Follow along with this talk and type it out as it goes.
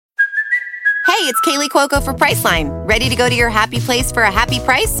it's Kaylee Cuoco for Priceline. Ready to go to your happy place for a happy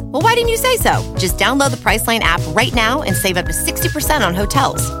price? Well, why didn't you say so? Just download the Priceline app right now and save up to 60% on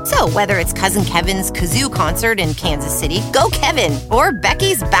hotels. So whether it's Cousin Kevin's Kazoo Concert in Kansas City, go Kevin, or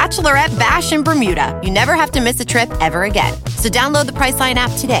Becky's Bachelorette Bash in Bermuda, you never have to miss a trip ever again. So download the Priceline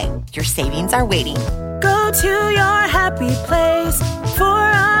app today. Your savings are waiting. Go to your happy place for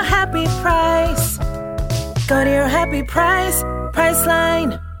a happy price. Go to your happy price,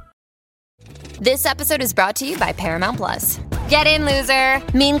 Priceline. This episode is brought to you by Paramount Plus. Get in, loser!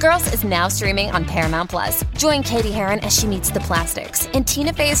 Mean Girls is now streaming on Paramount Plus. Join Katie Heron as she meets the plastics in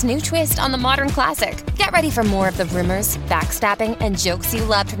Tina Fey's new twist on the modern classic. Get ready for more of the rumors, backstabbing, and jokes you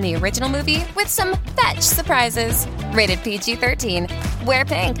loved from the original movie with some fetch surprises. Rated PG-13. Wear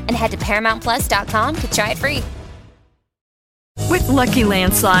pink and head to ParamountPlus.com to try it free. With Lucky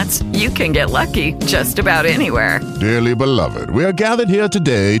Land Slots, you can get lucky just about anywhere. Dearly beloved, we are gathered here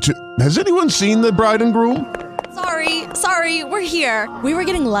today to... Has anyone seen the bride and groom? Sorry, we're here. We were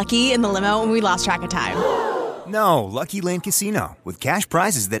getting lucky in the limo and we lost track of time. No, Lucky Land Casino, with cash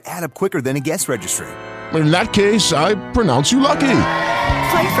prizes that add up quicker than a guest registry. In that case, I pronounce you lucky.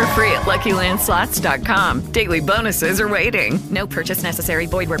 Play for free at LuckyLandSlots.com. Daily bonuses are waiting. No purchase necessary.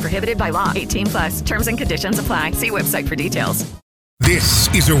 Void where prohibited by law. 18+. Terms and conditions apply. See website for details.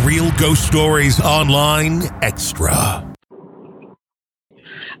 This is a Real Ghost Stories Online Extra.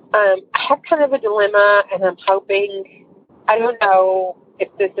 I have kind of a dilemma, and I'm hoping, I don't know if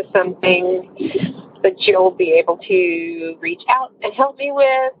this is something that you'll be able to reach out and help me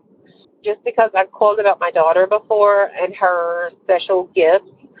with, just because I've called about my daughter before and her special gifts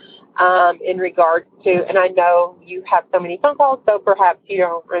in regards to, and I know you have so many phone calls, so perhaps you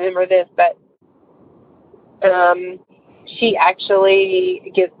don't remember this, but she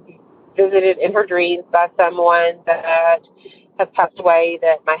actually gets visited in her dreams by someone that has passed away,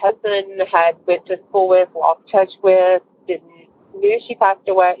 that my husband had went to school with, lost touch with, knew she passed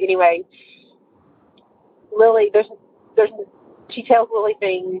away. Anyway, Lily, she tells Lily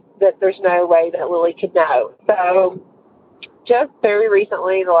things that there's no way that Lily could know. So just very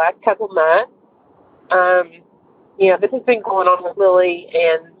recently, the last couple of months, this has been going on with Lily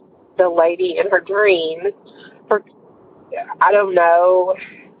and the lady in her dreams for, I don't know.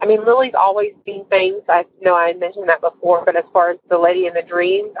 I mean, Lily's always seen things. I know I mentioned that before, but as far as the lady in the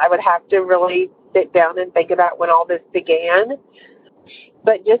dreams, I would have to really sit down and think about when all this began.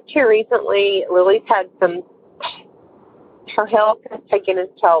 But just here recently, Lily's had her health has taken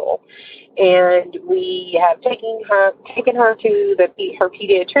its toll, and we have taken her to her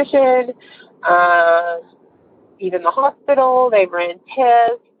pediatrician, even the hospital. They've ran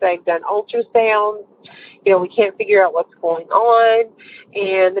tests, they've done ultrasounds. We can't figure out what's going on,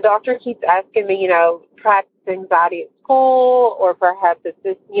 and the doctor keeps asking me, perhaps anxiety at school, or perhaps it's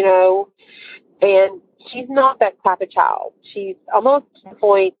this, and she's not that type of child. She's almost to the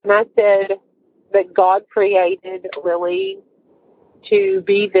point, and I said that God created Lily to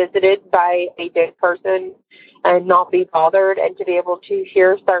be visited by a dead person and not be bothered, and to be able to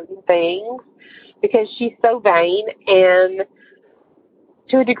hear certain things, because she's so vain, and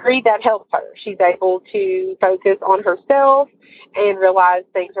to a degree that helps her. She's able to focus on herself and realize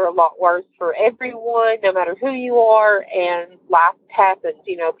things are a lot worse for everyone, no matter who you are, and life happens.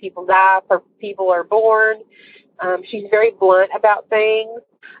 People die, people are born. She's very blunt about things.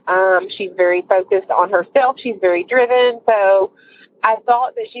 She's very focused on herself. She's very driven. So I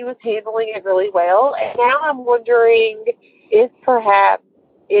thought that she was handling it really well. And now I'm wondering if perhaps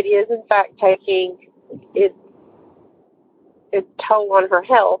it is in fact taking its toll on her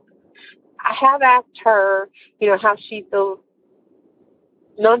health. I have asked her, how she feels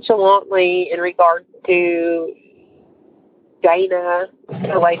nonchalantly in regards to Dana,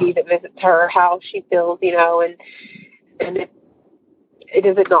 the lady that visits her, how she feels, and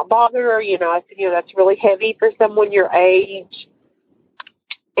does it not bother her? I said, that's really heavy for someone your age.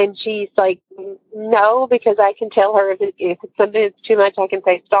 And she's like, no, because I can tell her if it's something that's too much, I can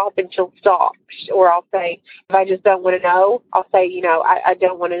say stop, and she'll stop. Or I'll say, if I just don't want to know, I'll say, I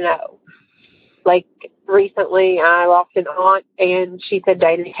don't want to know. Like recently, I lost an aunt, and she said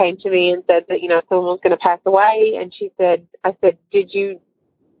Dana came to me and said that, someone was going to pass away. And I said, did you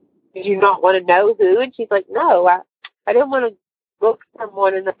not want to know who? And she's like, no, I didn't want to look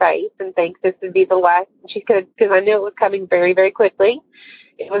someone in the face and think this would be the last. She said, because I knew it was coming very, very quickly.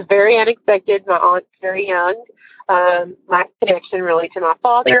 It was very unexpected. My aunt's very young. My connection really to my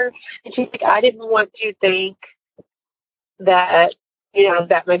father. And she's like, I didn't want to think that,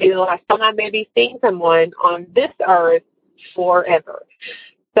 that may be the last time I may be seeing someone on this earth forever.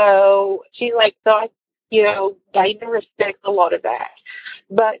 So she's like, Dana respects a lot of that.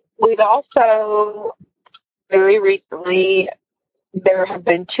 But we've also, very recently, there have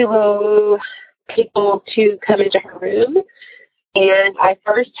been 2 people to come into her room, and I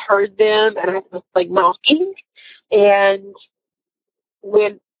first heard them, and I was like knocking, and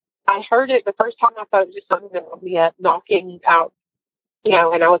when I heard it the first time, I thought it was just something that woke me up, knocking out,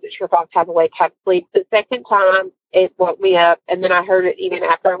 and I wasn't sure if I was half awake, half asleep. The second time, it woke me up, and then I heard it even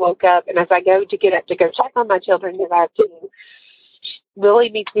after I woke up, and as I go to get up to go check on my children, because I have 2, Lily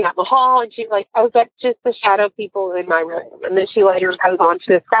meets me out in the hall, and she's like, oh, that's just the shadow people in my room. And then she later goes on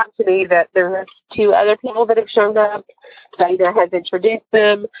to describe to me that there are 2 other people that have shown up. Dana has introduced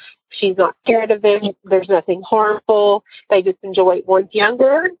them. She's not scared of them. There's nothing harmful. They just enjoy it. One's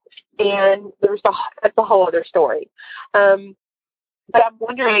younger, and that's a whole other story. But I'm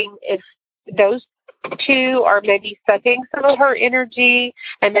wondering if those 2 are maybe sucking some of her energy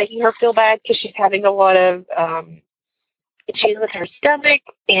and making her feel bad because she's having a lot of issues with her stomach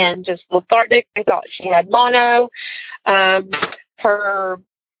and just lethargic. I thought she had mono. Some of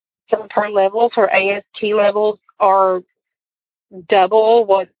her levels, her AST levels, are double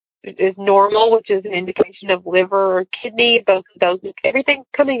what is normal, which is an indication of liver or kidney. Both of those, everything's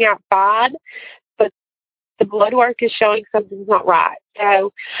coming out fine, but the blood work is showing something's not right.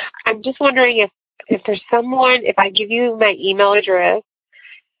 So I'm just wondering if there's someone, if I give you my email address,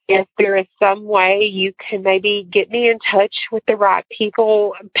 if there is some way you can maybe get me in touch with the right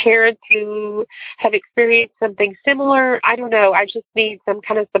people, parents who have experienced something similar. I don't know. I just need some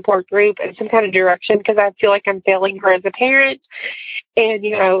kind of support group and some kind of direction because I feel like I'm failing her as a parent and,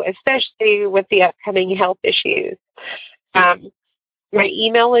 especially with the upcoming health issues. My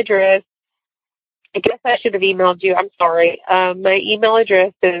email address, I guess I should have emailed you. I'm sorry. My email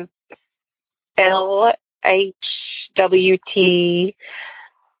address is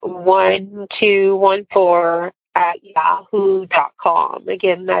LHWT1214@yahoo.com.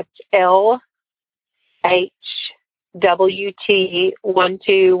 Again, that's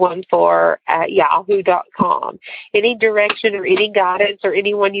LHWT1214@yahoo.com. Any direction or any guidance or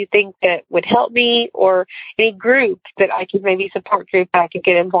anyone you think that would help me or any group that I could maybe support group that I could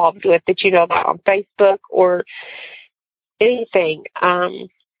get involved with that you know about on Facebook or anything,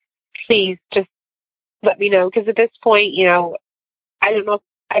 please just let me know. Because at this point, I don't know.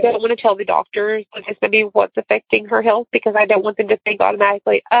 I don't want to tell the doctors that this may be what's affecting her health because I don't want them to think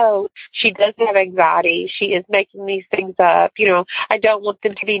automatically, oh, she does have anxiety. She is making these things up. I don't want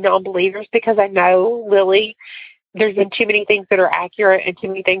them to be non-believers because I know, Lily, there's been too many things that are accurate and too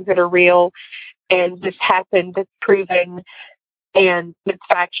many things that are real. And this happened, it's proven, and it's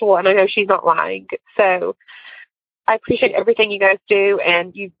factual. And I know she's not lying. So I appreciate everything you guys do,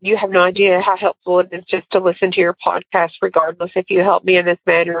 and you have no idea how helpful it is just to listen to your podcast, regardless if you help me in this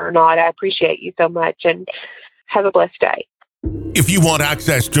manner or not. I appreciate you so much, and have a blessed day. If you want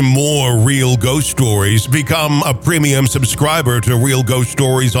access to more Real Ghost Stories, become a premium subscriber to Real Ghost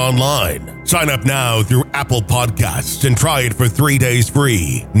Stories Online. Sign up now through Apple Podcasts and try it for 3 days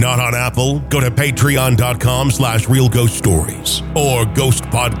free. Not on Apple? Go to patreon.com/Real Ghost Stories or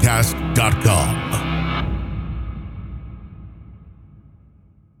ghostpodcast.com.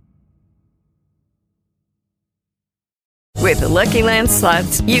 With the Lucky Land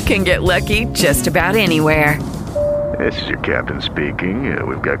Slots, you can get lucky just about anywhere. This is your captain speaking.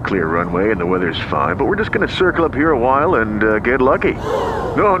 We've got clear runway and the weather's fine, but we're just going to circle up here a while and get lucky.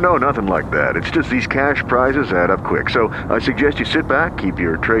 No, nothing like that. It's just these cash prizes add up quick. So I suggest you sit back, keep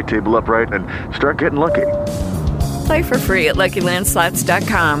your tray table upright, and start getting lucky. Play for free at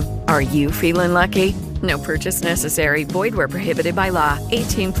LuckyLandSlots.com. Are you feeling lucky? No purchase necessary. Void where prohibited by law.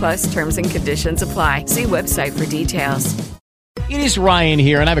 18+ terms and conditions apply. See website for details. It is Ryan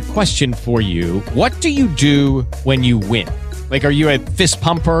here, and I have a question for you. What do you do when you win? Like, are you a fist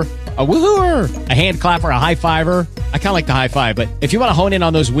pumper, a woo-hooer, a hand clapper, a high fiver? I kind of like the high five, but if you want to hone in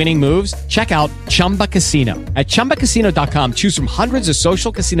on those winning moves, check out Chumba Casino. At ChumbaCasino.com, choose from hundreds of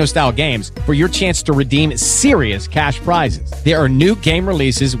social casino-style games for your chance to redeem serious cash prizes. There are new game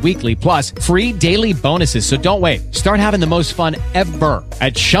releases weekly, plus free daily bonuses. So don't wait. Start having the most fun ever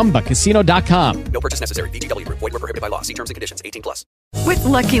at ChumbaCasino.com. No purchase necessary. VGW. Void where prohibited by law. See terms and conditions. 18+. With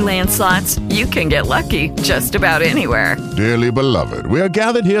Lucky Land Slots, you can get lucky just about anywhere. Dearly beloved, we are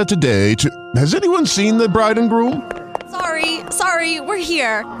gathered here today to... Has anyone seen the bride and groom? Sorry, we're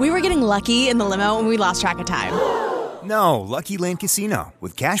here. We were getting lucky in the limo and we lost track of time. No, Lucky Land Casino,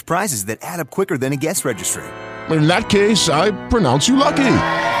 with cash prizes that add up quicker than a guest registry. In that case, I pronounce you lucky.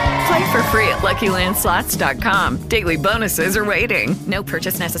 Play for free at LuckyLandSlots.com. Daily bonuses are waiting. No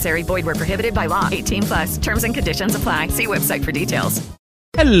purchase necessary. Void where prohibited by law. 18+. Terms and conditions apply. See website for details.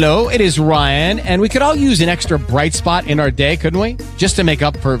 Hello, it is Ryan, and we could all use an extra bright spot in our day, couldn't we? Just to make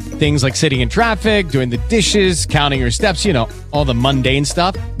up for things like sitting in traffic, doing the dishes, counting your steps, you know, all the mundane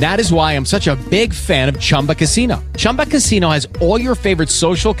stuff. That is why I'm such a big fan of Chumba Casino. Chumba Casino has all your favorite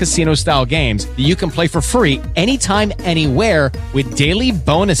social casino-style games that you can play for free anytime, anywhere with daily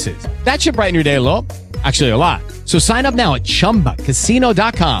bonuses. That should brighten your day a little. Actually, a lot. So sign up now at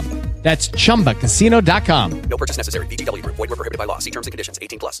ChumbaCasino.com. That's ChumbaCasino.com. No purchase necessary. VGW Group. Void where prohibited by law. See terms and conditions.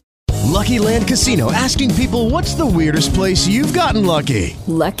 18+. Lucky Land Casino, asking people, what's the weirdest place you've gotten lucky?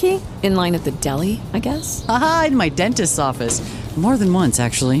 Lucky? In line at the deli, I guess? Aha, in my dentist's office. More than once,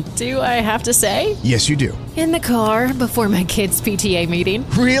 actually. Do I have to say? Yes, you do. In the car before my kids' PTA meeting.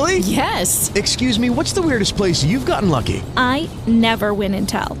 Really? Yes. Excuse me, what's the weirdest place you've gotten lucky? I never win and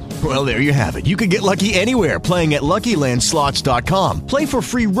tell. Well, there you have it. You can get lucky anywhere, playing at LuckyLandSlots.com. Play for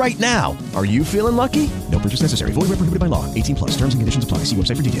free right now. Are you feeling lucky? No purchase necessary. Void where prohibited by law. 18+. Terms and conditions apply. See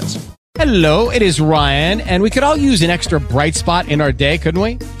website for details. Hello, it is Ryan, and we could all use an extra bright spot in our day, couldn't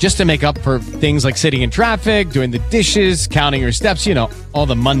we? Just to make up for things like sitting in traffic, doing the dishes, counting your steps, you know, all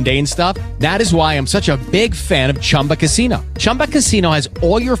the mundane stuff. That is why I'm such a big fan of Chumba Casino. Chumba Casino has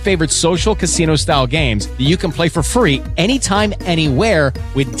all your favorite social casino-style games that you can play for free anytime, anywhere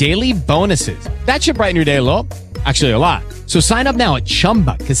with daily bonuses. That should brighten your day a little. Actually, a lot. So sign up now at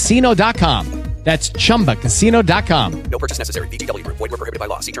ChumbaCasino.com. That's ChumbaCasino.com. No purchase necessary. VGW Group. Void where prohibited by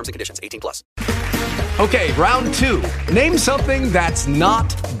law. See terms and conditions. 18+. Okay, round two. Name something that's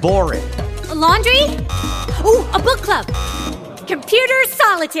not boring. A laundry? Ooh, a book club. Computer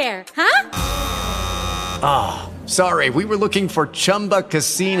solitaire, huh? Ah, oh, sorry. We were looking for Chumba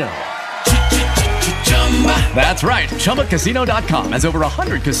Casino. That's right. ChumbaCasino.com has over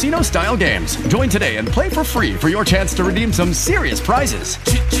 100 casino-style games. Join today and play for free for your chance to redeem some serious prizes.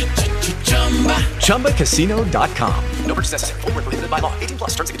 ChumbaCasino.com. No purchase necessary. Void where prohibited by law. 18+.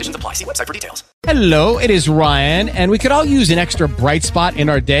 Terms and conditions apply. See website for details. Hello, it is Ryan, and we could all use an extra bright spot in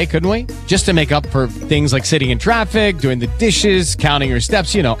our day, couldn't we? Just to make up for things like sitting in traffic, doing the dishes, counting your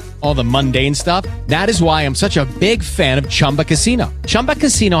steps, you know, all the mundane stuff. That is why I'm such a big fan of Chumba Casino. Chumba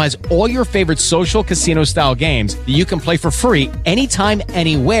Casino has all your favorite social casino-style games that you can play for free anytime,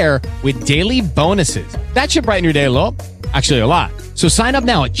 anywhere with daily bonuses. That should brighten your day a little. Actually, a lot. So sign up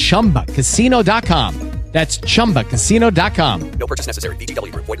now at ChumbaCasino.com. That's ChumbaCasino.com. No purchase necessary.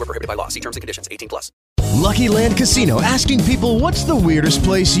 VGW Group. Void where prohibited by law. See terms and conditions. 18+. Lucky Land Casino, asking people, what's the weirdest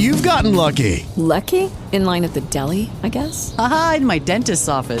place you've gotten lucky? Lucky? In line at the deli, I guess? Aha, in my dentist's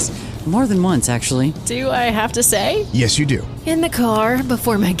office. More than once, actually. Do I have to say? Yes, you do. In the car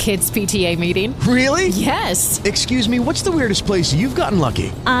before my kids' PTA meeting. Really? Yes. Excuse me, what's the weirdest place you've gotten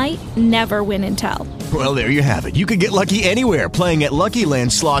lucky? I never win and tell. Well, there you have it. You can get lucky anywhere, playing at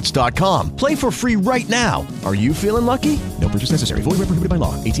LuckyLandSlots.com. Play for free right now. Are you feeling lucky? No purchase necessary. Void where prohibited by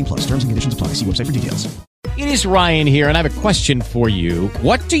law. 18+. Terms and conditions apply. See website for details. It is Ryan here, and I have a question for you.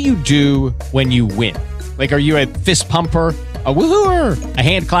 What do you do when you win? Like, are you a fist pumper, a woohooer, a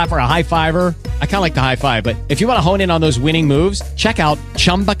hand clapper, a high fiver? I kind of like the high five, but if you want to hone in on those winning moves, check out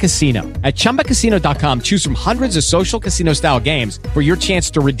Chumba Casino. At ChumbaCasino.com, choose from hundreds of social casino-style games for your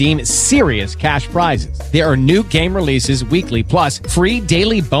chance to redeem serious cash prizes. There are new game releases weekly, plus free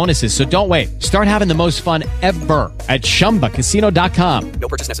daily bonuses. So don't wait. Start having the most fun ever at ChumbaCasino.com. No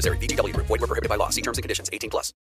purchase necessary. VGW Group. Void where prohibited by law. See terms and conditions. 18+.